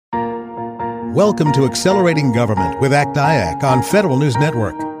Welcome to Accelerating Government with ACT-IAC on Federal News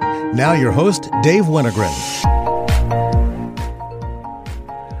Network. Now your host, Dave Winogren.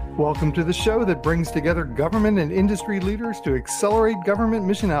 Welcome to the show that brings together government and industry leaders to accelerate government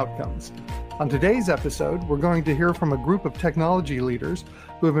mission outcomes. On today's episode, we're going to hear from a group of technology leaders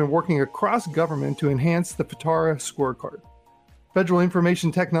who have been working across government to enhance the FITARA Scorecard. Federal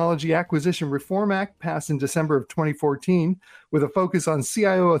Information Technology Acquisition Reform Act passed in December of 2014 with a focus on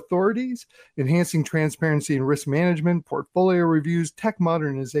CIO authorities, enhancing transparency and risk management, portfolio reviews, tech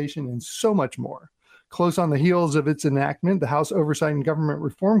modernization, and so much more. Close on the heels of its enactment, the House Oversight and Government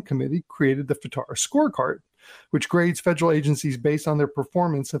Reform Committee created the FITARA Scorecard, which grades federal agencies based on their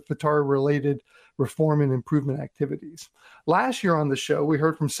performance of FITARA-related reform and improvement activities. Last year on the show, we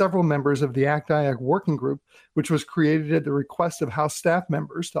heard from several members of the ACT-IAC working group, which was created at the request of House staff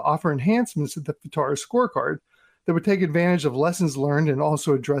members to offer enhancements to the FITARA Scorecard that would take advantage of lessons learned and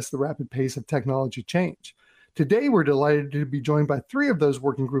also address the rapid pace of technology change. Today, we're delighted to be joined by three of those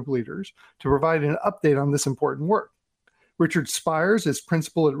working group leaders to provide an update on this important work. Richard Spires is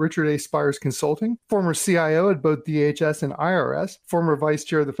principal at Richard A. Spires Consulting, former CIO at both DHS and IRS, former vice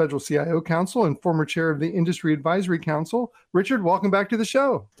chair of the Federal CIO Council, and former chair of the Industry Advisory Council. Richard, welcome back to the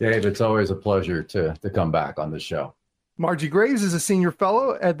show. Dave, it's always a pleasure to come back on the show. Margie Graves is a senior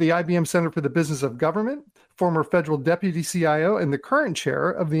fellow at the IBM Center for the Business of Government, former federal deputy CIO, and the current chair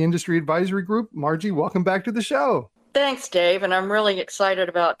of the Industry Advisory Group. Margie, welcome back to the show. Thanks, Dave, and I'm really excited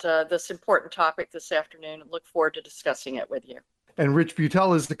about this important topic this afternoon and look forward to discussing it with you. And Rich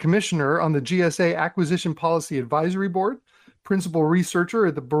Butel is the commissioner on the GSA Acquisition Policy Advisory Board, principal researcher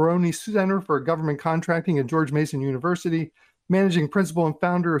at the Baroni Center for Government Contracting at George Mason University, managing principal and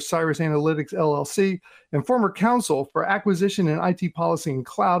founder of Cyrus Analytics, LLC, and former counsel for acquisition and IT policy and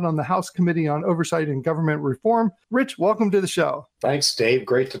cloud on the House Committee on Oversight and Government Reform. Rich, welcome to the show. Thanks, Dave.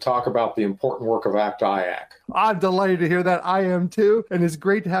 Great to talk about the important work of ACT-IAC. I'm delighted to hear that. I am too. And it's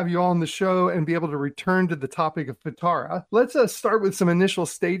great to have you all on the show and be able to return to the topic of FITARA. Let's start with some initial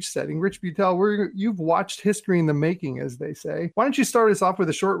stage setting. Rich Butel, you've watched history in the making, as they say. Why don't you start us off with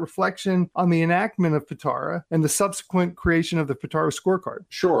a short reflection on the enactment of FITARA and the subsequent creation of the FITARA Scorecard?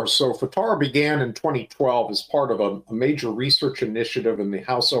 Sure. So FITARA began in 2012 as part of a major research initiative in the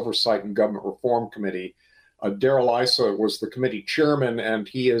House Oversight and Government Reform Committee. Daryl Issa was the committee chairman, and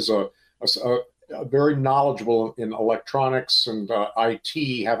he is a very knowledgeable in electronics and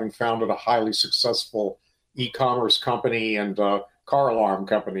IT, having founded a highly successful e-commerce company and car alarm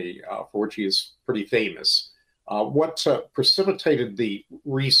company, for which he is pretty famous. What precipitated the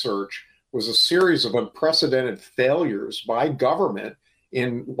research was a series of unprecedented failures by government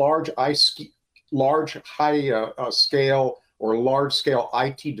in high-scale or large-scale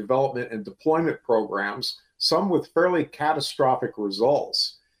IT development and deployment programs, some with fairly catastrophic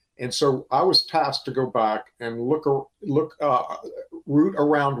results. And so I was tasked to go back and root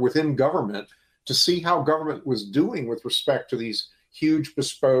around within government to see how government was doing with respect to these huge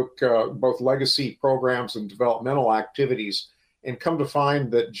bespoke, both legacy programs and developmental activities, and come to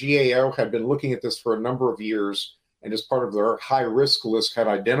find that GAO had been looking at this for a number of years, and as part of their high-risk list had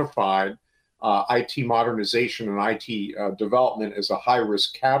identified IT modernization and IT development as a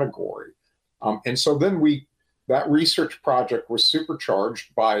high-risk category. And so then that research project was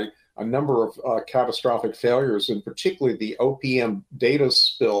supercharged by a number of catastrophic failures, and particularly the OPM data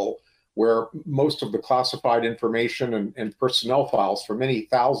spill, where most of the classified information and personnel files for many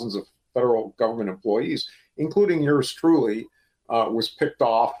thousands of federal government employees, including yours truly, was picked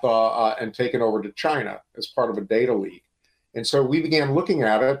off and taken over to China as part of a data leak. And so we began looking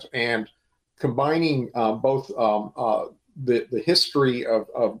at it and combining both the history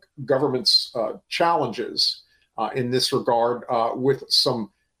of government's challenges in this regard with some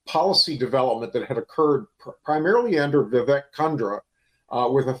policy development that had occurred primarily under Vivek Kundra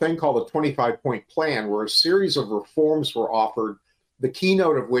with a thing called the 25-point plan, where a series of reforms were offered, the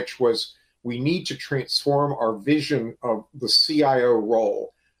keynote of which was we need to transform our vision of the CIO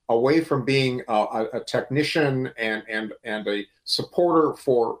role away from being a technician and a supporter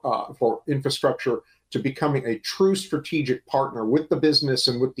for infrastructure to becoming a true strategic partner with the business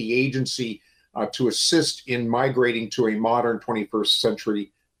and with the agency to assist in migrating to a modern 21st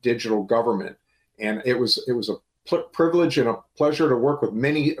century digital government. And it was a privilege and a pleasure to work with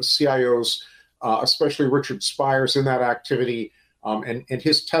many CIOs, especially Richard Spires, in that activity. And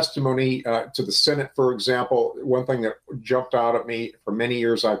his testimony to the Senate, for example, one thing that jumped out at me for many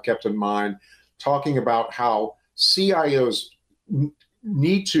years I've kept in mind, talking about how CIOs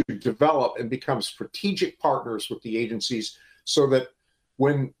need to develop and become strategic partners with the agencies so that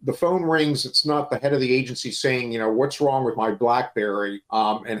when the phone rings, it's not the head of the agency saying, what's wrong with my BlackBerry,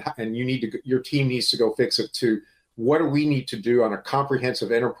 and your team needs to go fix it. To what do we need to do on a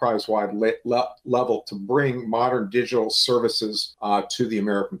comprehensive enterprise-wide level to bring modern digital services to the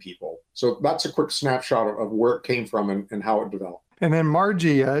American people? So that's a quick snapshot of where it came from and how it developed. And then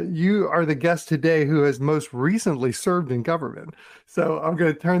Margie, you are the guest today who has most recently served in government. So I'm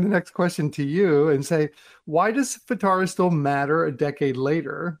going to turn the next question to you and say, why does FITARA still matter a decade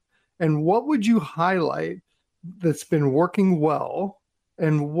later? And what would you highlight that's been working well?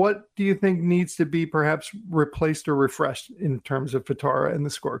 And what do you think needs to be perhaps replaced or refreshed in terms of FITARA and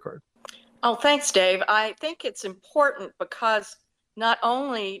the scorecard? Oh, thanks, Dave. I think it's important because not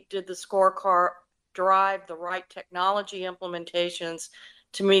only did the scorecard drive the right technology implementations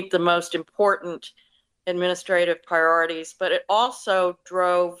to meet the most important administrative priorities, but it also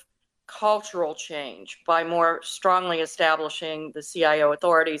drove cultural change by more strongly establishing the CIO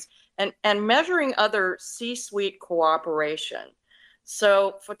authorities and measuring other C-suite cooperation.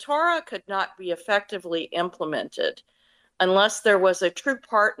 So FITARA could not be effectively implemented unless there was a true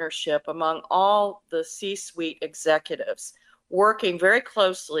partnership among all the C-suite executives working very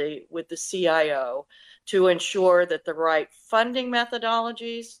closely with the CIO to ensure that the right funding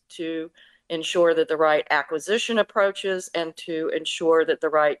methodologies, to ensure that the right acquisition approaches, and to ensure that the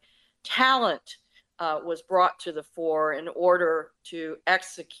right talent was brought to the fore in order to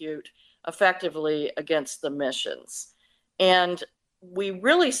execute effectively against the missions. And we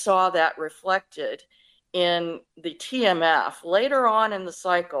really saw that reflected in the TMF. Later on in the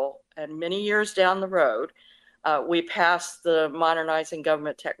cycle, and many years down the road, we passed the Modernizing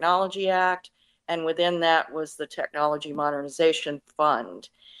Government Technology Act, and within that was the Technology Modernization Fund.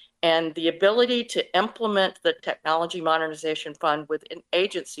 And the ability to implement the Technology Modernization Fund within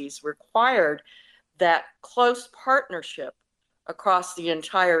agencies required that close partnership across the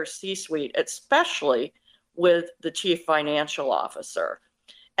entire C-suite, especially with the Chief Financial Officer.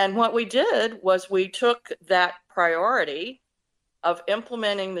 And what we did was we took that priority of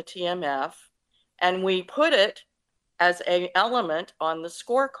implementing the TMF and we put it as an element on the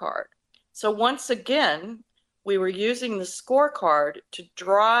scorecard. So once again, we were using the scorecard to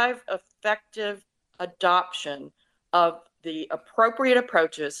drive effective adoption of the appropriate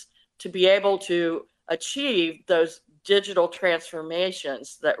approaches to be able to achieve those digital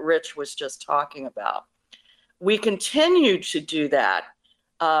transformations that Rich was just talking about. We continue to do that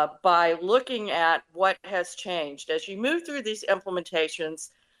by looking at what has changed. As you move through these implementations,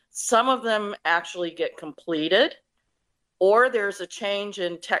 some of them actually get completed, or there's a change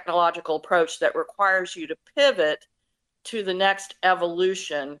in technological approach that requires you to pivot to the next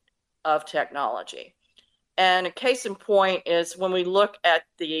evolution of technology. And a case in point is when we look at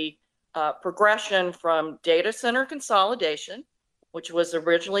the progression from data center consolidation, which was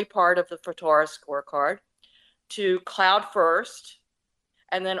originally part of the FITARA scorecard, to cloud first,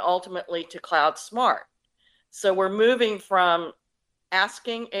 and then ultimately to cloud smart. So we're moving from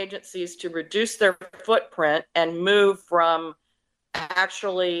asking agencies to reduce their footprint and move from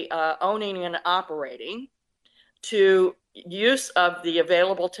actually owning and operating to use of the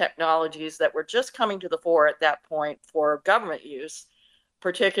available technologies that were just coming to the fore at that point for government use,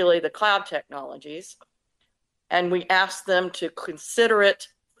 particularly the cloud technologies. And we asked them to consider it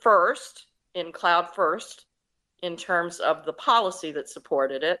first, in cloud first, in terms of the policy that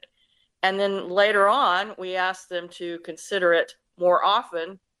supported it. And then later on, we asked them to consider it more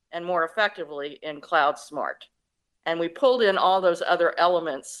often and more effectively in Cloud Smart. And we pulled in all those other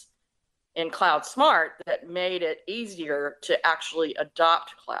elements in Cloud Smart that made it easier to actually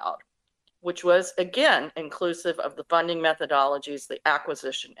adopt cloud, which was, again, inclusive of the funding methodologies, the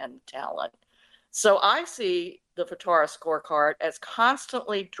acquisition, and the talent. So I see the FITARA scorecard as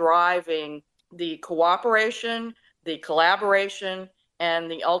constantly driving the cooperation, the collaboration, and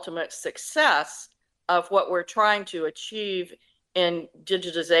the ultimate success of what we're trying to achieve in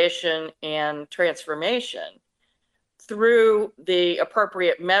digitization and transformation through the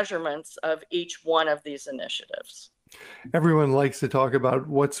appropriate measurements of each one of these initiatives. Everyone likes to talk about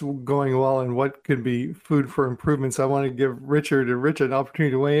what's going well and what could be food for improvements. I want to give Richard an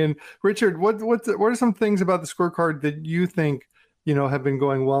opportunity to weigh in. Richard, what are some things about the scorecard that you think have been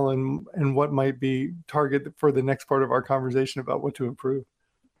going well, and what might be target for the next part of our conversation about what to improve?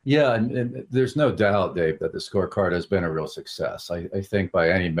 Yeah, and there's no doubt, Dave, that the scorecard has been a real success. I think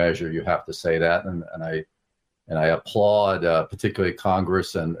by any measure you have to say that, and I applaud particularly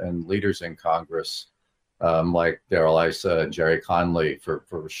Congress and leaders in Congress like Darrell Issa and Jerry Conley for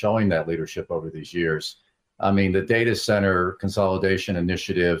showing that leadership over these years. I mean, the data center consolidation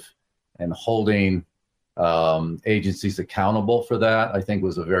initiative and holding agencies accountable for that, I think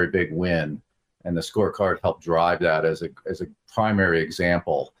was a very big win. And the scorecard helped drive that as a primary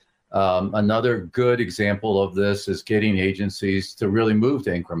example. Another good example of this is getting agencies to really move to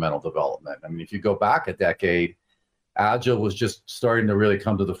incremental development. I mean, if you go back a decade, Agile was just starting to really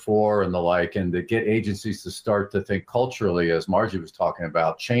come to the fore and the like, and to get agencies to start to think culturally, as Margie was talking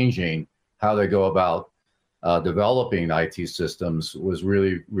about, changing how they go about developing IT systems was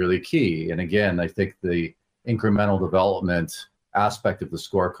really, really key. And again, I think the incremental development aspect of the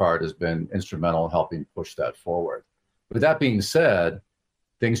scorecard has been instrumental in helping push that forward. With that being said,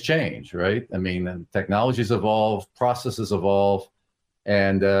 things change, right? I mean, technologies evolve, processes evolve,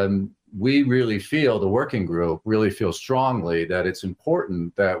 and we really feel, the working group really feels strongly that it's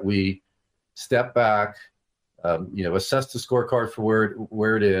important that we step back, assess the scorecard for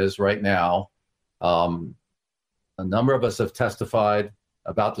where it is right now. A number of us have testified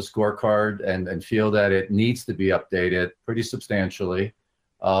about the scorecard and feel that it needs to be updated pretty substantially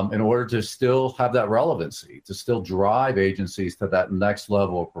in order to still have that relevancy, to still drive agencies to that next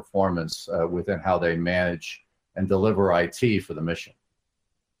level of performance within how they manage and deliver IT for the mission.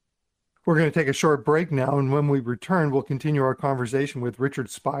 We're going to take a short break now, and when we return, we'll continue our conversation with Richard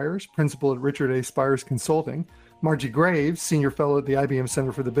Spires, principal at Richard A. Spires Consulting, Margie Graves, senior fellow at the IBM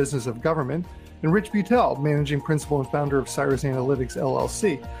Center for the Business of Government, and Rich Butel, managing principal and founder of Cyrus Analytics,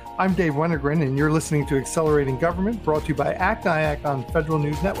 LLC. I'm Dave Wennergren, and you're listening to Accelerating Government, brought to you by ACT-IAC on Federal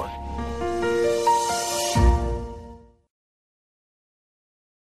News Network.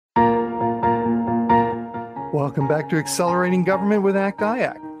 Welcome back to Accelerating Government with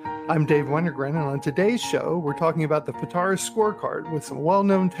ACT-IAC. I'm Dave Wennergren, and on today's show, we're talking about the FITARA scorecard with some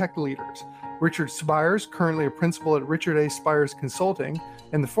well-known tech leaders. Richard Spires, currently a principal at Richard A. Spires Consulting,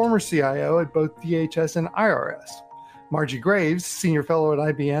 and the former CIO at both DHS and IRS. Margie Graves, senior fellow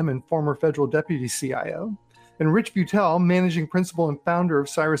at IBM and former federal deputy CIO. And Rich Butel, managing principal and founder of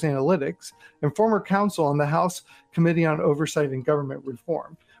Cyrus Analytics, and former counsel on the House Committee on Oversight and Government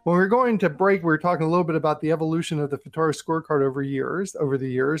Reform. When we were going to break, we were talking a little bit about the evolution of the FITARA scorecard over the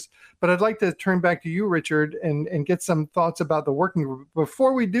years. But I'd like to turn back to you, Richard, and get some thoughts about the working group.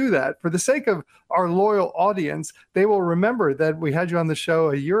 Before we do that, for the sake of our loyal audience, they will remember that we had you on the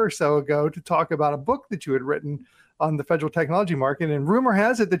show a year or so ago to talk about a book that you had written on the federal technology market. And rumor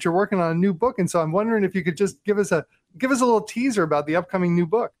has it that you're working on a new book. And so I'm wondering if you could just give us a little teaser about the upcoming new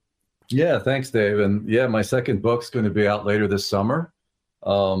book. Yeah, thanks, Dave. And yeah, my second book's going to be out later this summer.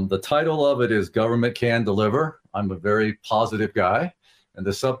 The title of it is Government Can Deliver. I'm a very positive guy. And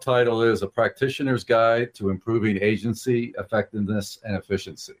the subtitle is A Practitioner's Guide to Improving Agency Effectiveness and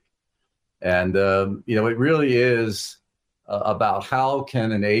Efficiency. And, it really is about how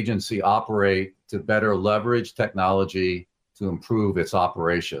can an agency operate to better leverage technology to improve its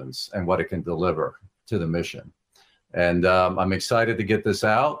operations and what it can deliver to the mission. And I'm excited to get this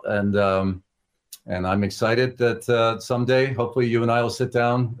out. And I'm excited that someday, hopefully, you and I will sit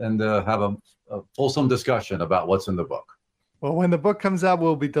down and have a fulsome discussion about what's in the book. Well, when the book comes out,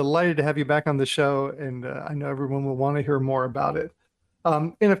 we'll be delighted to have you back on the show, and I know everyone will want to hear more about it.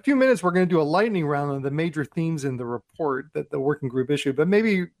 In a few minutes, we're going to do a lightning round on the major themes in the report that the working group issued. But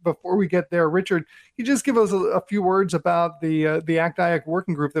maybe before we get there, Richard, you just give us a few words about the ACT-IAC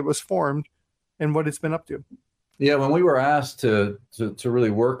working group that was formed and what it's been up to. Yeah, when we were asked to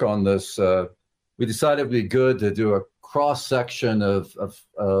really work on this, we decided it'd be good to do a cross-section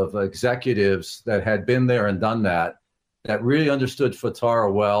of executives that had been there and done that really understood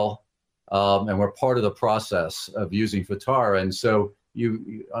FITARA well, and were part of the process of using FITARA. And so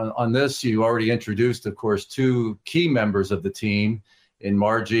on this, you already introduced, of course, two key members of the team in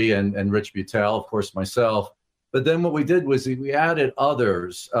Margie and Rich Butel, of course, myself. But then what we did was we added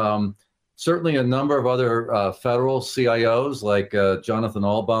others. Certainly a number of other federal CIOs like Jonathan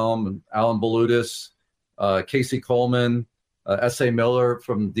Albaum and Alan Balutis, Casey Coleman, S.A. Miller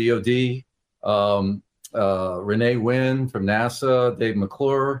from DOD, Renee Wynn from NASA, Dave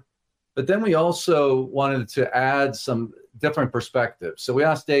McClure. But then we also wanted to add some different perspectives. So we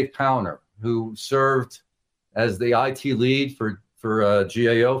asked Dave Powner, who served as the IT lead for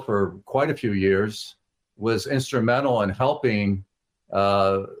GAO for quite a few years, was instrumental in helping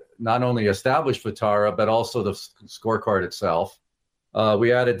not only establish FITARA, but also the scorecard itself.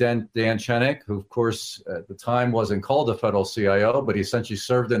 We added Dan Chenik, who, of course, at the time wasn't called a federal CIO, but he essentially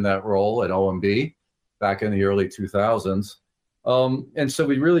served in that role at OMB back in the early 2000s. And so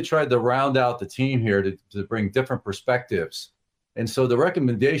we really tried to round out the team here to bring different perspectives. And so the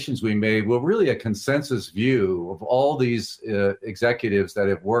recommendations we made were really a consensus view of all these executives that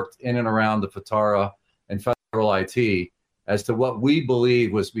have worked in and around the FITARA and federal IT as to what we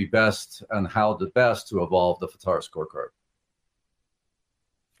believe was be best and how the best to evolve the FITARA scorecard.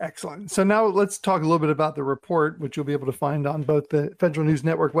 Excellent. So now let's talk a little bit about the report, which you'll be able to find on both the Federal News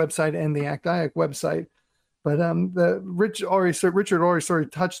Network website and the ACT-IAC website. But Richard already sort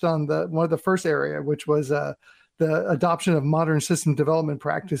of touched on one of the first area, which was the adoption of modern system development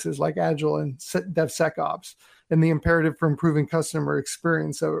practices like Agile and DevSecOps, and the imperative for improving customer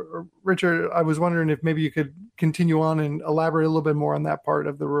experience. So, Richard, I was wondering if maybe you could continue on and elaborate a little bit more on that part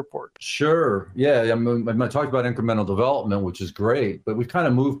of the report. Sure. Yeah. I talked about incremental development, which is great, but we've kind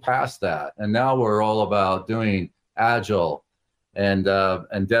of moved past that. And now we're all about doing Agile and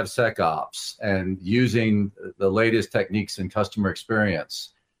DevSecOps and using the latest techniques in customer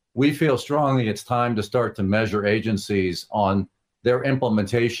experience. We feel strongly it's time to start to measure agencies on their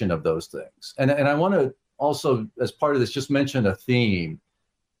implementation of those things. And I want to also, as part of this, just mention a theme.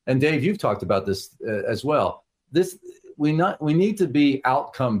 And Dave, you've talked about this as well. We need to be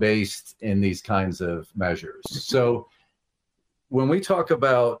outcome based in these kinds of measures. So when we talk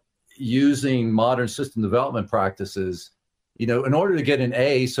about using modern system development practices, in order to get an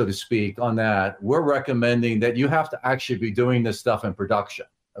A, so to speak, on that, we're recommending that you have to actually be doing this stuff in production.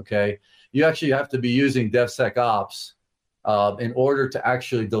 Okay, you actually have to be using DevSecOps in order to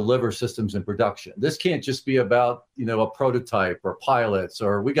actually deliver systems in production. This can't just be about, a prototype or pilots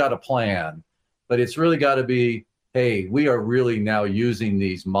or we got a plan, but it's really got to be, hey, we are really now using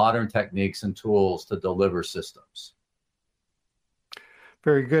these modern techniques and tools to deliver systems.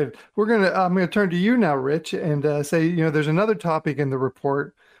 Very good. I'm going to turn to you now, Rich, and say, there's another topic in the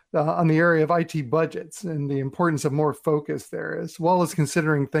report on the area of IT budgets and the importance of more focus there, as well as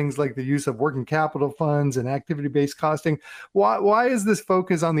considering things like the use of working capital funds and activity-based costing. Why is this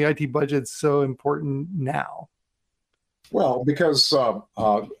focus on the IT budgets so important now? Well, because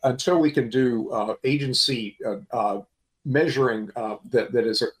until we can do agency measuring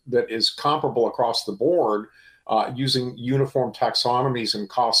that is comparable across the board, using uniform taxonomies and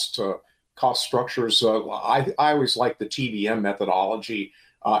cost structures, I always like the TBM methodology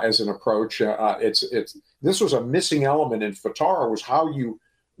as an approach. This was a missing element in FITARA, was how you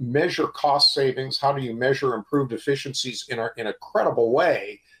measure cost savings, how do you measure improved efficiencies in a credible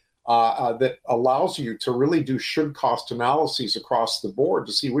way that allows you to really do should cost analyses across the board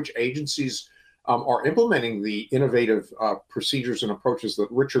to see which agencies are implementing the innovative procedures and approaches that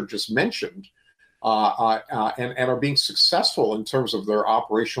Richard just mentioned and are being successful in terms of their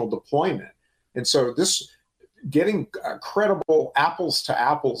operational deployment. And so this getting credible apples to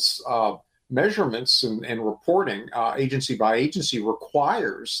apples measurements and reporting agency by agency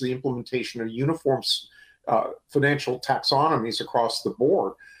requires the implementation of uniform financial taxonomies across the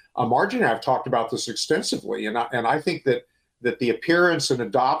board. Margie and I have talked about this extensively, and I think that the appearance and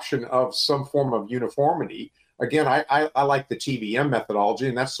adoption of some form of uniformity, again, I like the TBM methodology,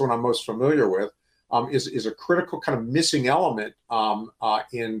 and that's the one I'm most familiar with, is a critical kind of missing element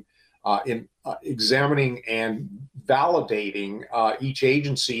in examining and validating each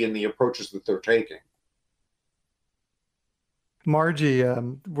agency and the approaches that they're taking. Margie,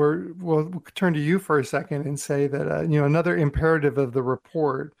 we'll turn to you for a second and say that another imperative of the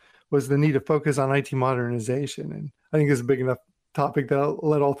report was the need to focus on IT modernization, and I think it's a big enough topic that I'll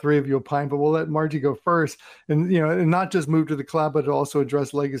let all three of you opine, but we'll let Margie go first, and and not just move to the cloud, but also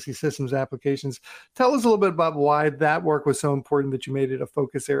address legacy systems applications. Tell us a little bit about why that work was so important that you made it a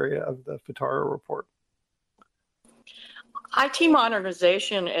focus area of the FITARA report. IT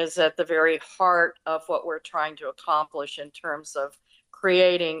modernization is at the very heart of what we're trying to accomplish in terms of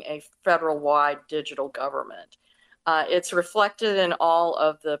creating a federal-wide digital government. It's reflected in all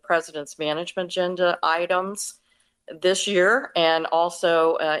of the President's management agenda items this year and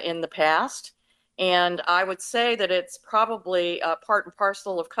also in the past. And I would say that it's probably part and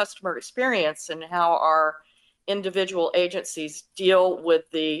parcel of customer experience and how our individual agencies deal with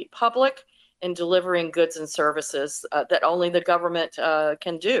the public in delivering goods and services that only the government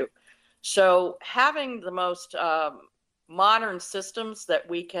can do. So having the most modern systems that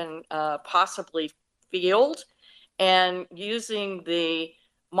we can possibly field and using the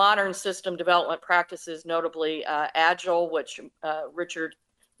modern system development practices, notably Agile, which Richard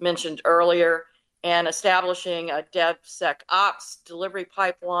mentioned earlier, and establishing a DevSecOps delivery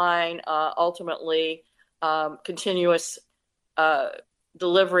pipeline, ultimately continuous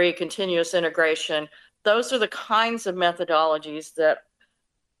delivery, continuous integration. Those are the kinds of methodologies that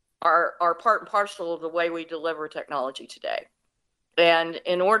are part and parcel of the way we deliver technology today. And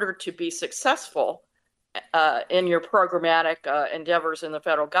in order to be successful in your programmatic endeavors in the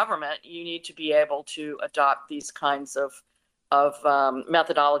federal government, you need to be able to adopt these kinds of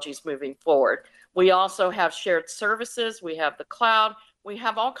methodologies moving forward. We also have shared services. We have the cloud. We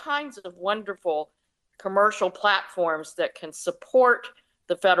have all kinds of wonderful commercial platforms that can support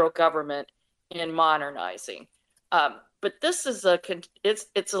the federal government in modernizing. But this is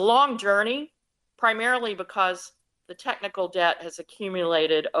it's a long journey, primarily because the technical debt has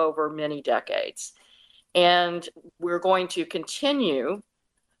accumulated over many decades. And we're going to continue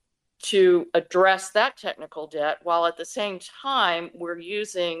to address that technical debt while at the same time we're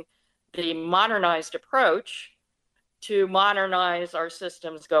using the modernized approach to modernize our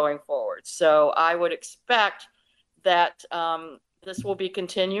systems going forward. So I would expect that this will be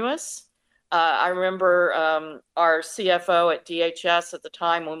continuous. I remember our CFO at DHS at the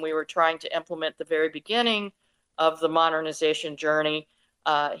time when we were trying to implement the very beginning of the modernization journey.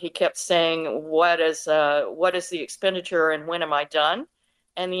 He kept saying, what is the expenditure and when am I done?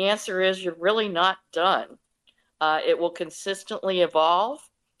 And the answer is, you're really not done. It will consistently evolve.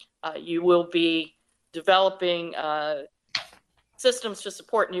 You will be developing systems to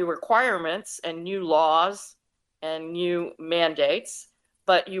support new requirements and new laws and new mandates,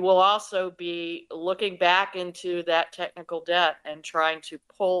 but you will also be looking back into that technical debt and trying to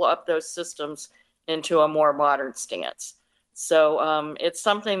pull up those systems into a more modern stance. So it's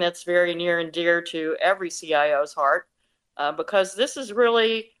something that's very near and dear to every CIO's heart, because this is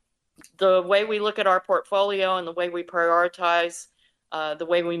really the way we look at our portfolio and the way we prioritize, the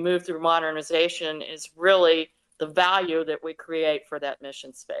way we move through modernization is really the value that we create for that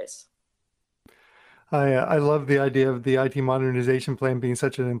mission space. I love the idea of the IT modernization plan being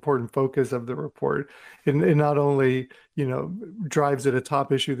such an important focus of the report. It not only, drives at a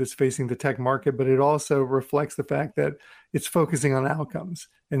top issue that's facing the tech market, but it also reflects the fact that it's focusing on outcomes.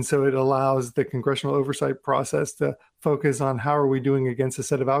 And so it allows the congressional oversight process to focus on how are we doing against a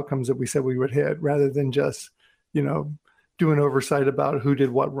set of outcomes that we said we would hit, rather than just, do an oversight about who did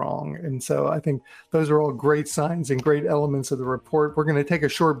what wrong. And so I think those are all great signs and great elements of the report. We're going to take a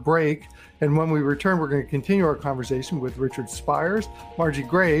short break. And when we return, we're going to continue our conversation with Richard Spires, Margie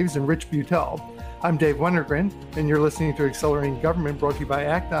Graves, and Rich Butel. I'm Dave Wennergren, and you're listening to Accelerating Government, brought to you by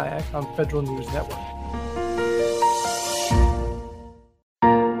ACT-IAC on Federal News Network.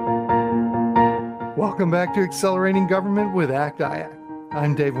 Welcome back to Accelerating Government with ACT-IAC.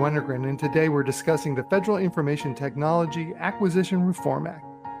 I'm Dave Wennergren, and today we're discussing the Federal Information Technology Acquisition Reform Act,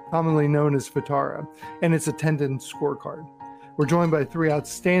 commonly known as FITARA, and its attendant scorecard. We're joined by three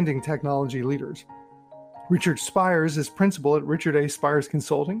outstanding technology leaders. Richard Spires is principal at Richard A. Spires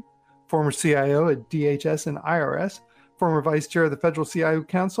Consulting, former CIO at DHS and IRS, former vice chair of the Federal CIO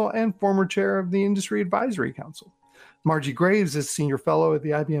Council, and former chair of the Industry Advisory Council. Margie Graves is senior fellow at the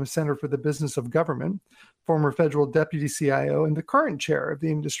IBM Center for the Business of Government, former federal deputy CIO, and the current chair of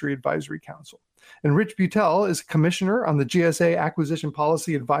the Industry Advisory Council. And Rich Butel is commissioner on the GSA Acquisition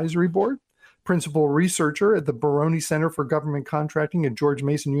Policy Advisory Board, principal researcher at the Baroni Center for Government Contracting at George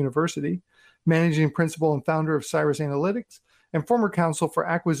Mason University, managing principal and founder of Cyrus Analytics, and former counsel for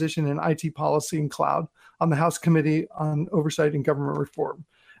acquisition and IT policy and cloud on the House Committee on Oversight and Government Reform.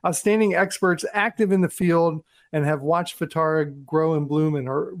 Outstanding experts active in the field and have watched FITARA grow and bloom and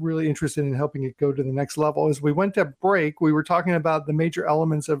are really interested in helping it go to the next level. As we went to break, we were talking about the major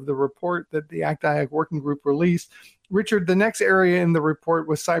elements of the report that the ACT-IAC working group released. Richard, the next area in the report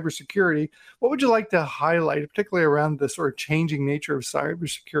was cybersecurity. What would you like to highlight, particularly around the sort of changing nature of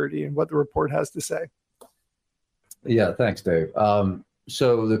cybersecurity and what the report has to say? Yeah, thanks, Dave.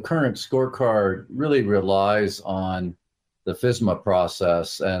 So the current scorecard really relies on the FISMA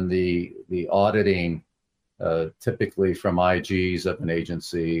process and the auditing, typically from IGs of an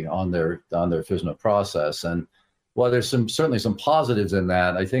agency on their FISMA process. And while there's certainly some positives in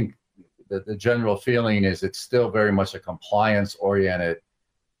that, I think that the general feeling is it's still very much a compliance-oriented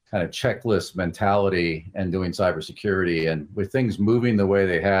kind of checklist mentality and doing cybersecurity. And with things moving the way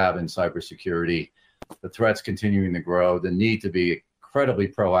they have in cybersecurity, the threats continuing to grow, the need to be incredibly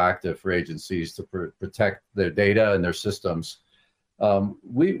proactive for agencies to protect their data and their systems.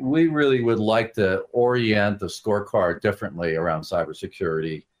 We really would like to orient the scorecard differently around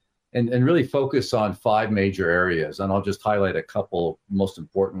cybersecurity and really focus on 5 major areas. And I'll just highlight a couple most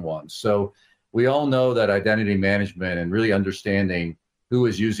important ones. So we all know that identity management and really understanding who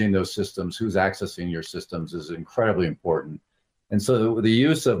is using those systems, who's accessing your systems is incredibly important. And so the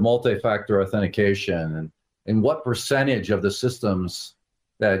use of multi-factor authentication and what percentage of the systems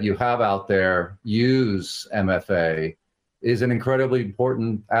that you have out there use MFA is an incredibly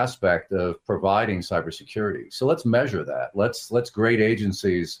important aspect of providing cybersecurity. So let's measure that. Let's grade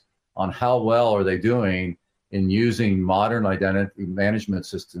agencies on how well are they doing in using modern identity management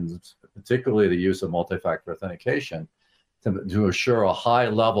systems, particularly the use of multi-factor authentication. to assure a high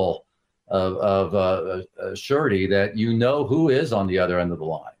level of surety that you know who is on the other end of the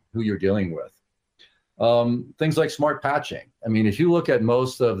line, who you're dealing with. Things like smart patching. I mean, if you look at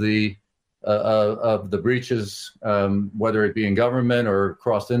most of the breaches, whether it be in government or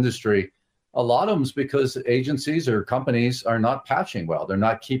across industry, a lot of them is because agencies or companies are not patching well. They're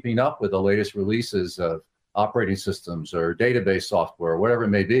not keeping up with the latest releases of operating systems or database software, or whatever it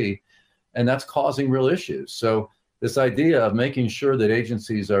may be, and that's causing real issues. So this idea of making sure that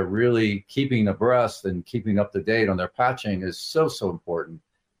agencies are really keeping abreast and keeping up to date on their patching is so important.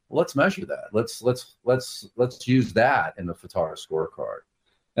 Let's measure that. Let's use that in the FITARA scorecard.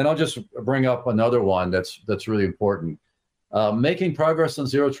 And I'll just bring up another one that's really important. Making progress on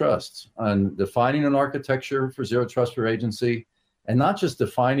zero trust, on defining an architecture for zero trust for agency, and not just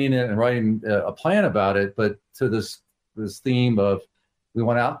defining it and writing a plan about it, but to this theme of we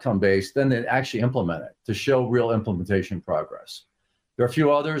want outcome-based, then actually implement it to show real implementation progress. There are a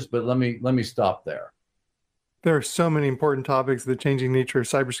few others, but let me stop there. There are so many important topics. The changing nature of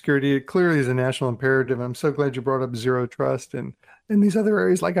cybersecurity, it clearly is a national imperative. I'm so glad you brought up zero trust and these other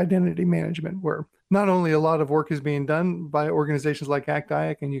areas like identity management, where not only a lot of work is being done by organizations like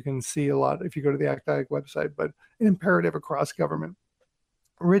ACT-IAC, and you can see a lot if you go to the ACT-IAC website, but an imperative across government.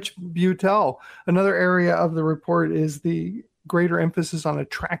 Rich Butel, another area of the report is the greater emphasis on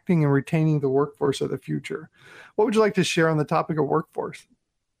attracting and retaining the workforce of the future. What would you like to share on the topic of workforce?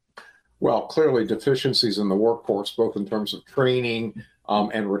 Well, clearly deficiencies in the workforce, both in terms of training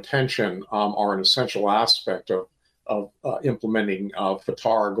and retention, are an essential aspect of implementing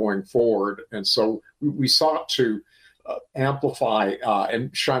FITARA going forward. And so we sought to amplify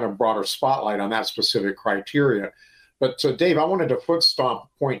and shine a broader spotlight on that specific criteria. But Dave, I wanted to foot stomp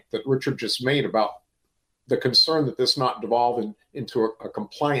a point that Richard just made about the concern that this not devolve into a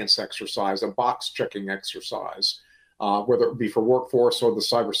compliance exercise, a box checking exercise. Whether it be for workforce or the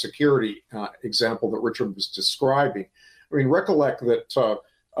cybersecurity example that Richard was describing. I mean, recollect that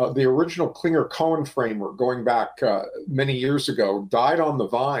the original Klinger-Cohen framework going back many years ago died on the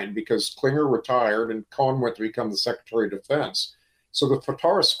vine because Klinger retired and Cohen went to become the Secretary of Defense. So the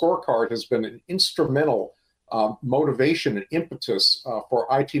FITARA scorecard has been an instrumental motivation and impetus for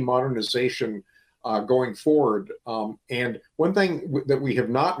IT modernization going forward. And one thing that we have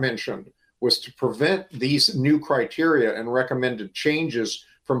not mentioned was to prevent these new criteria and recommended changes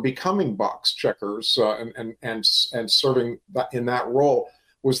from becoming box checkers and serving in that role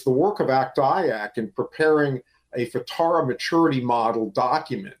was the work of ACT-IAC in preparing a FITARA maturity model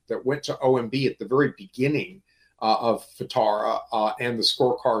document that went to OMB at the very beginning of FITARA and the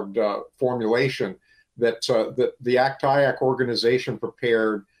scorecard formulation that the ACT-IAC organization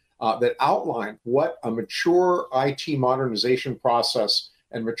prepared that outlined what a mature IT modernization process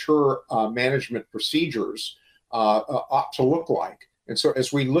and mature management procedures ought to look like. And so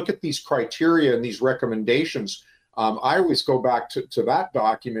as we look at these criteria and these recommendations, I always go back to that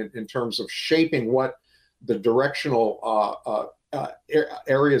document in terms of shaping what the directional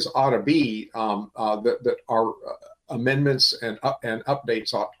areas ought to be that our amendments and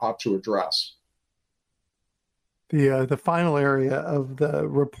updates ought to address. The final area of the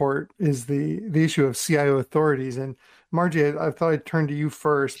report is the issue of CIO authorities. And Margie, I thought I'd turn to you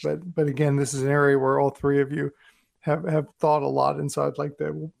first, but again, this is an area where all three of you have thought a lot, and so I'd like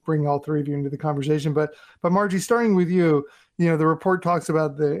to bring all three of you into the conversation. But Margie, starting with you, the report talks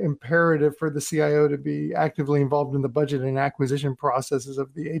about the imperative for the CIO to be actively involved in the budget and acquisition processes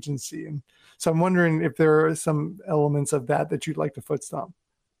of the agency, and so I'm wondering if there are some elements of that you'd like to foot stomp.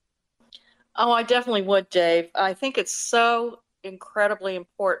 Oh, I definitely would, Dave. I think it's so incredibly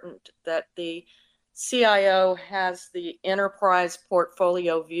important that the CIO has the enterprise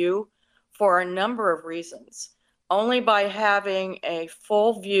portfolio view for a number of reasons. Only by having a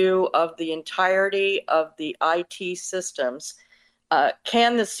full view of the entirety of the IT systems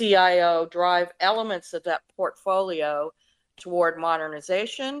can the CIO drive elements of that portfolio toward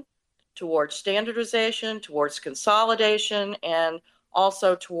modernization, towards standardization, towards consolidation, and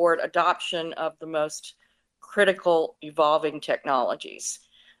also toward adoption of the most critical evolving technologies.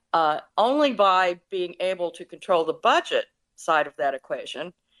 Only by being able to control the budget side of that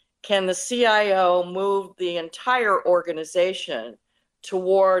equation can the CIO move the entire organization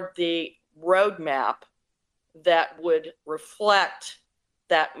toward the roadmap that would reflect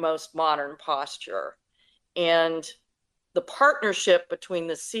that most modern posture. And the partnership between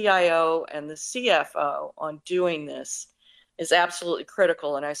the CIO and the CFO on doing this is absolutely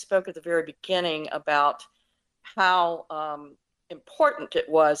critical. And I spoke at the very beginning about how important it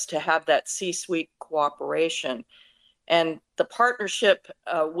was to have that C-suite cooperation. And the partnership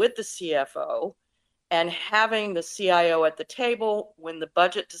with the CFO and having the CIO at the table when the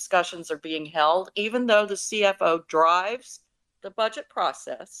budget discussions are being held, even though the CFO drives the budget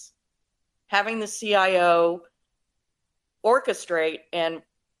process, having the CIO orchestrate and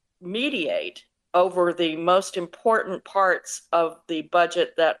mediate over the most important parts of the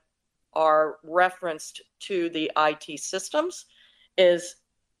budget that are referenced to the IT systems is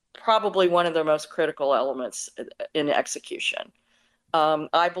probably one of the most critical elements in execution.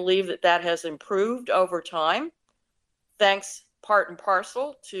 I believe that has improved over time, thanks part and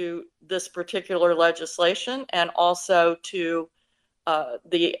parcel to this particular legislation and also to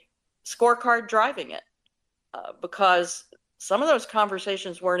the scorecard driving it, because some of those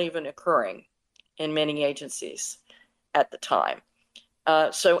conversations weren't even occurring in many agencies at the time.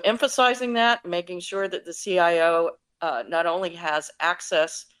 So emphasizing that, making sure that the CIO not only has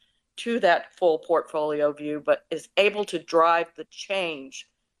access to that full portfolio view, but is able to drive the change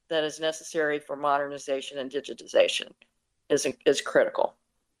that is necessary for modernization and digitization is critical.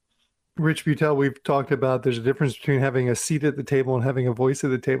 Rich Butel, we've talked about there's a difference between having a seat at the table and having a voice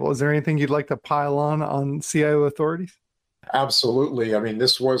at the table. Is there anything you'd like to pile on CIO authorities? Absolutely. I mean,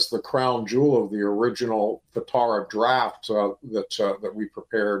 this was the crown jewel of the original FITARA draft that we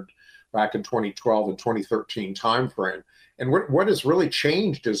prepared back in 2012 and 2013 timeframe. And what has really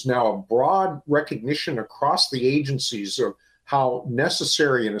changed is now a broad recognition across the agencies of how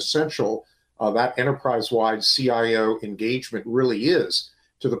necessary and essential that enterprise-wide CIO engagement really is,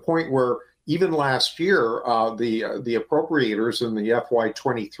 to the point where even last year, the appropriators in the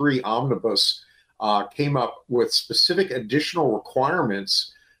FY23 omnibus came up with specific additional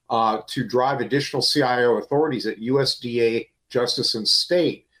requirements to drive additional CIO authorities at USDA, Justice, and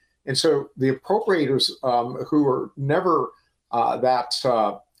State. And so the appropriators who were never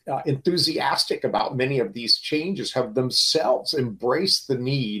that enthusiastic about many of these changes have themselves embraced the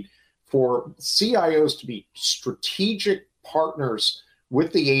need for CIOs to be strategic partners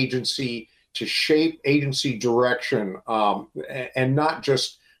with the agency to shape agency direction, and not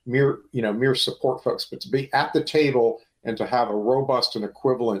just mere support folks, but to be at the table and to have a robust and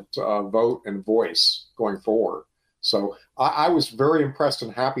equivalent vote and voice going forward. So I was very impressed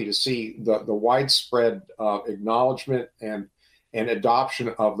and happy to see the widespread acknowledgement and adoption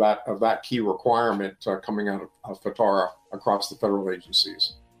of that key requirement coming out of FITARA across the federal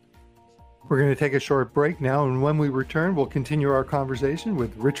agencies. We're going to take a short break now, and when we return, we'll continue our conversation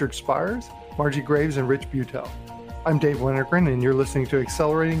with Richard Spires, Margie Graves, and Rich Butel. I'm Dave Wintergren, and you're listening to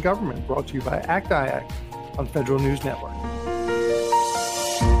Accelerating Government, brought to you by ACT-IAC on Federal News Network.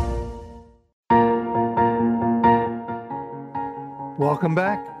 Welcome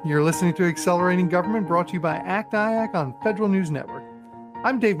back. You're listening to Accelerating Government, brought to you by ACT-IAC on Federal News Network.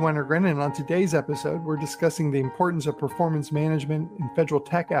 I'm Dave Wintergren, and on today's episode, we're discussing the importance of performance management in federal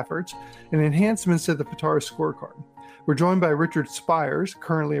tech efforts and enhancements to the FITARA scorecard. We're joined by Richard Spires,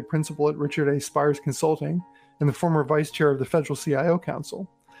 currently a principal at Richard A. Spires Consulting and the former vice chair of the Federal CIO Council,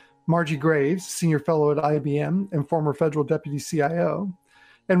 Margie Graves, senior fellow at IBM and former federal deputy CIO,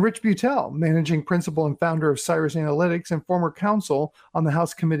 and Rich Butel, managing principal and founder of Cyrus Analytics and former counsel on the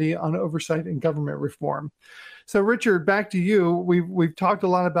House Committee on Oversight and Government Reform. So, Richard, back to you. We've talked a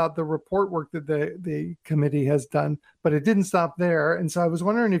lot about the report work that the committee has done, but it didn't stop there. And so I was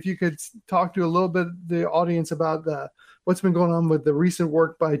wondering if you could talk to a little bit the audience about what's been going on with the recent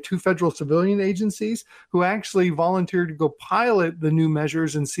work by two federal civilian agencies who actually volunteered to go pilot the new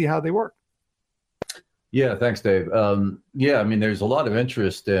measures and see how they work. Yeah, thanks, Dave. I mean, there's a lot of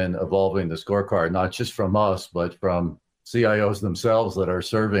interest in evolving the scorecard, not just from us, but from CIOs themselves that are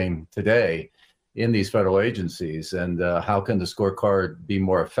serving today in these federal agencies, and how can the scorecard be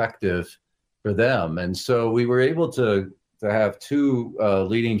more effective for them? And so we were able to have two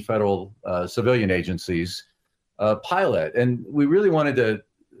leading federal civilian agencies pilot, and we really wanted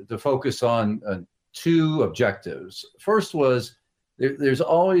to focus on two objectives. First was there's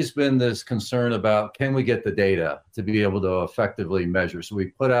always been this concern about, can we get the data to be able to effectively measure? So we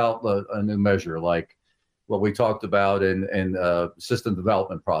put out a new measure like what we talked about in system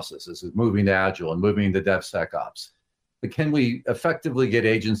development processes, moving to Agile and moving to DevSecOps. But can we effectively get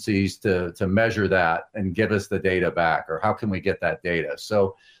agencies to measure that and give us the data back, or how can we get that data?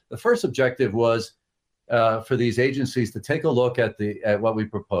 So the first objective was for these agencies to take a look at what we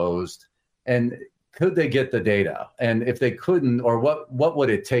proposed, and could they get the data? And if they couldn't, or what would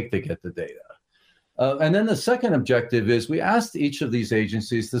it take to get the data? And then the second objective is we asked each of these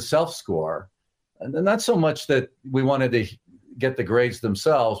agencies to self-score. And not so much that we wanted to get the grades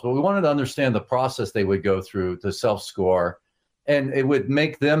themselves, but we wanted to understand the process they would go through to self-score. And it would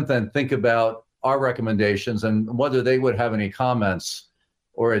make them then think about our recommendations and whether they would have any comments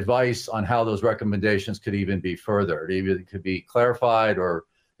or advice on how those recommendations could even be furthered, even could be clarified or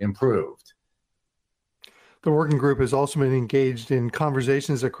improved. The working group has also been engaged in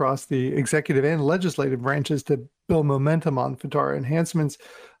conversations across the executive and legislative branches to build momentum on FITARA enhancements.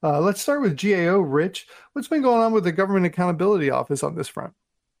 Let's start with GAO. Rich, what's been going on with the Government Accountability Office on this front?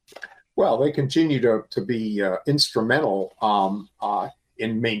 Well, they continue to be instrumental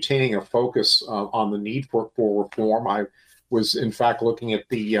in maintaining a focus on the need for reform. I was, in fact, looking at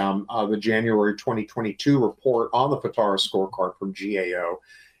the January 2022 report on the FITARA scorecard from GAO.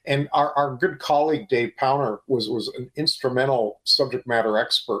 And our good colleague, Dave Powner, was an instrumental subject matter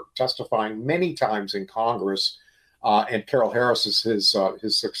expert testifying many times in Congress. And Carol Harris is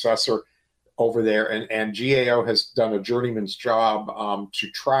his successor over there. And GAO has done a journeyman's job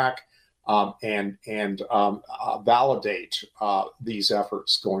to track and validate these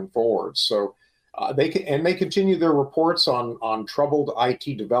efforts going forward. So they continue their reports on troubled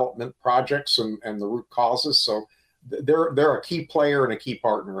IT development projects and the root causes. So they're a key player and a key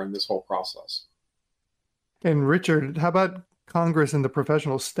partner in this whole process. And Richard, how about Congress and the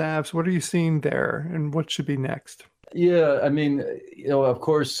professional staffs? What are you seeing there, and what should be next? Yeah, I mean, of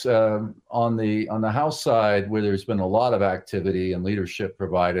course, on the House side, where there's been a lot of activity and leadership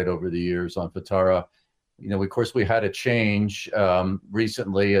provided over the years on FITARA, of course, we had a change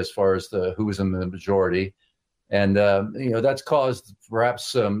recently as far as who was in the majority, and that's caused perhaps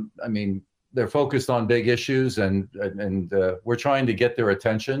some. I mean, they're focused on big issues, and we're trying to get their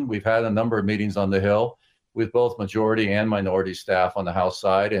attention. We've had a number of meetings on the Hill with both majority and minority staff on the House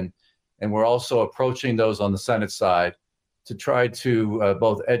side, and we're also approaching those on the Senate side to try to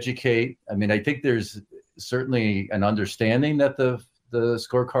both educate. I mean, I think there's certainly an understanding that the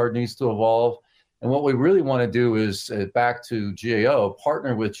scorecard needs to evolve. And what we really want to do is, back to GAO,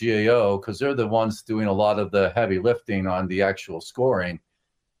 partner with GAO, because they're the ones doing a lot of the heavy lifting on the actual scoring.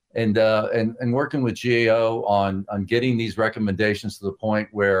 And working with GAO on getting these recommendations to the point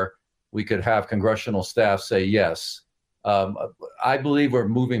where we could have congressional staff say yes. I believe we're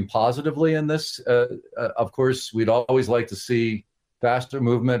moving positively in this. Of course, we'd always like to see faster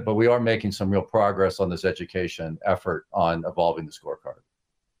movement, but we are making some real progress on this education effort on evolving the scorecard.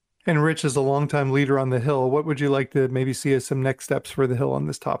 And Rich, as a longtime leader on the Hill, what would you like to maybe see as some next steps for the Hill on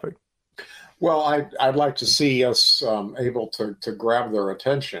this topic? Well, I'd like to see us able to grab their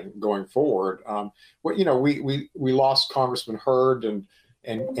attention going forward. We lost Congressman Hurd and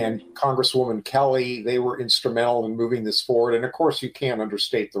Congresswoman Kelly. They were instrumental in moving this forward. And of course, you can't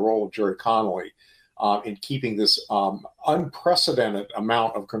understate the role of Jerry Connolly in keeping this unprecedented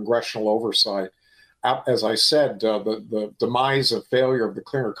amount of congressional oversight. As I said, the demise of failure of the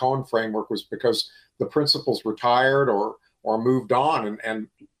Klinger-Cohen framework was because the principals retired or moved on, and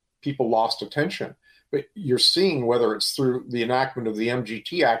people lost attention. But you're seeing, whether it's through the enactment of the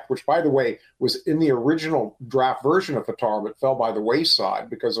MGT Act, which, by the way, was in the original draft version of FITARA, but fell by the wayside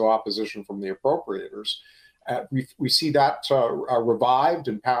because of opposition from the appropriators. We see that revived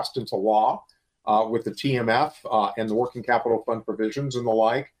and passed into law with the TMF and the Working Capital Fund provisions and the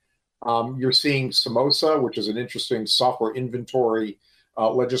like. You're seeing SOMOSA, which is an interesting software inventory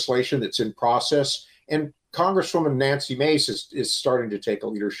legislation that's in process. And Congresswoman Nancy Mace is starting to take a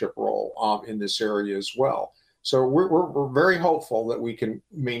leadership role in this area as well. So we're very hopeful that we can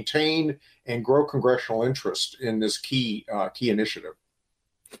maintain and grow congressional interest in this key initiative.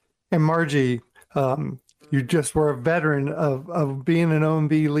 And Margie, you just were a veteran of being an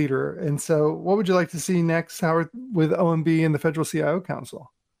OMB leader. And so what would you like to see next, Howard, with OMB and the Federal CIO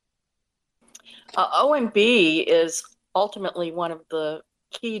Council? OMB is ultimately one of the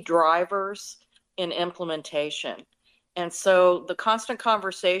key drivers in implementation. And so the constant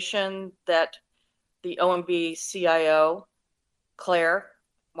conversation that the OMB CIO, Claire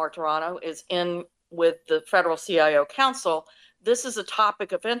Martirano, is in with the Federal CIO Council, this is a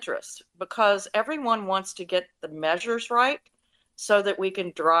topic of interest because everyone wants to get the measures right so that we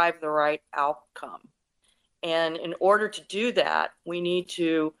can drive the right outcome. And in order to do that, we need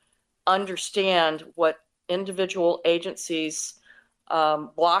to understand what individual agencies'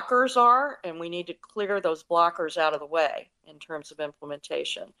 blockers are, and we need to clear those blockers out of the way in terms of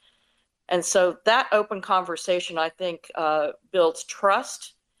implementation. And so that open conversation, I think, builds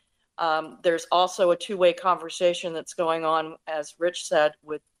trust. There's also a two-way conversation that's going on, as Rich said,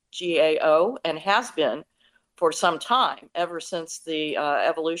 with GAO, and has been for some time, ever since the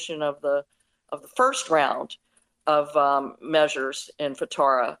evolution of the first round of measures in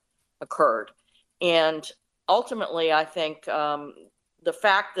FITARA occurred. And ultimately, I think the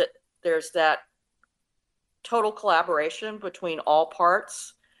fact that there's that total collaboration between all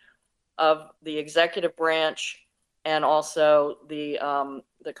parts of the executive branch and also the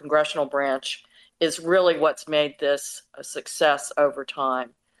congressional branch is really what's made this a success over time.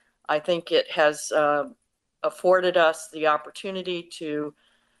 I think it has afforded us the opportunity to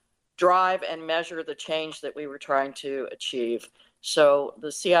drive and measure the change that we were trying to achieve. So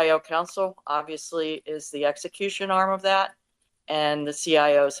the CIO Council obviously is the execution arm of that, and the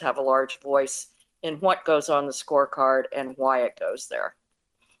CIOs have a large voice in what goes on the scorecard and why it goes there.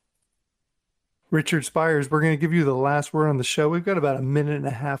 Richard Spires, we're going to give you the last word on the show. We've got about a minute and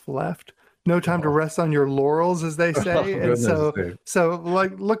a half left. No time to rest on your laurels, as they say. And so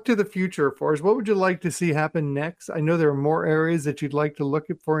look to the future for us. What would you like to see happen next? I know there are more areas that you'd like to look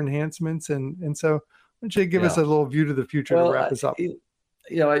at for enhancements. And so why don't you give us a little view to the future to wrap us up?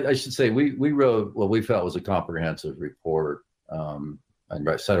 I should say we wrote what we felt was a comprehensive report and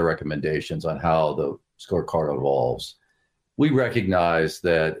a set of recommendations on how the scorecard evolves. We recognize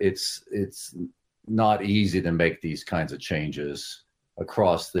that it's not easy to make these kinds of changes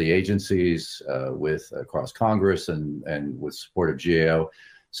across the agencies, across Congress and with support of GAO.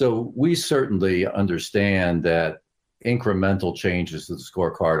 So we certainly understand that incremental changes to the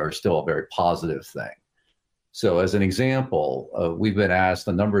scorecard are still a very positive thing. So as an example, we've been asked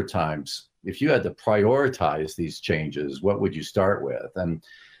a number of times, if you had to prioritize these changes, what would you start with? And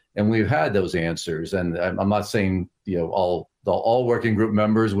we've had those answers. And I'm not saying all working group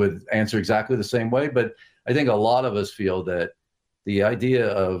members would answer exactly the same way, but I think a lot of us feel that the idea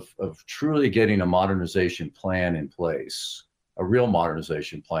of truly getting a modernization plan in place, a real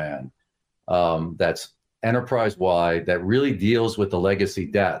modernization plan that's enterprise-wide, that really deals with the legacy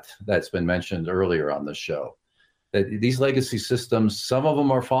debt that's been mentioned earlier on the show. That these legacy systems, some of them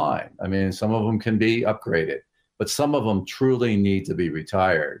are fine. I mean, some of them can be upgraded, but some of them truly need to be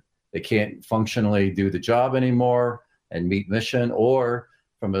retired. They can't functionally do the job anymore and meet mission, or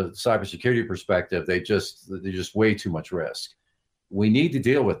from a cybersecurity perspective, they're just way too much risk. We need to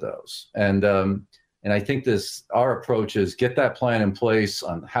deal with those. And I think our approach is get that plan in place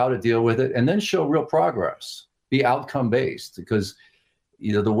on how to deal with it and then show real progress, be outcome based, because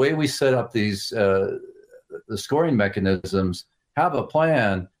the way we set up these, the scoring mechanisms have a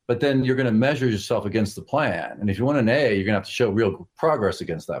plan, but then you're going to measure yourself against the plan. And if you want an A, you're going to have to show real progress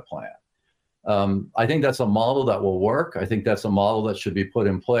against that plan. I think that's a model that will work. I think that's a model that should be put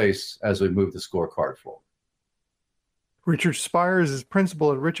in place as we move the scorecard forward. Richard Spires is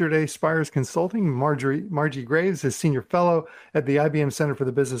principal at Richard A. Spires Consulting. Margie Graves is senior fellow at the IBM Center for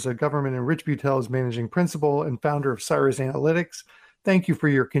the Business of Government, and Rich Butel is managing principal and founder of Cyrus Analytics. Thank you for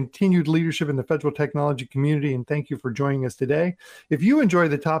your continued leadership in the federal technology community, and thank you for joining us today. If you enjoy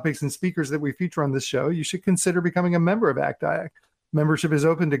the topics and speakers that we feature on this show, you should consider becoming a member of ACT-IAC. Membership is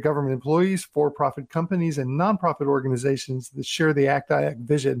open to government employees, for-profit companies, and nonprofit organizations that share the ACT-IAC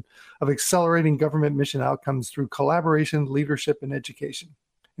vision of accelerating government mission outcomes through collaboration, leadership, and education.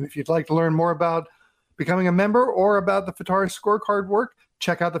 And if you'd like to learn more about becoming a member or about the FITARA scorecard work,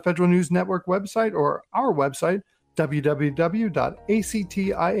 check out the Federal News Network website or our website,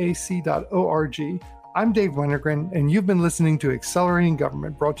 www.actiac.org. I'm Dave Wennergren, and you've been listening to Accelerating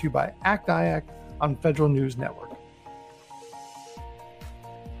Government, brought to you by ACT-IAC on Federal News Network.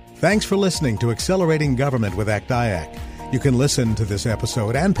 Thanks for listening to Accelerating Government with ACT-IAC. You can listen to this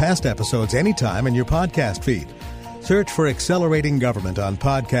episode and past episodes anytime in your podcast feed. Search for Accelerating Government on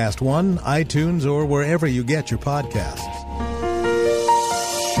Podcast One, iTunes, or wherever you get your podcasts.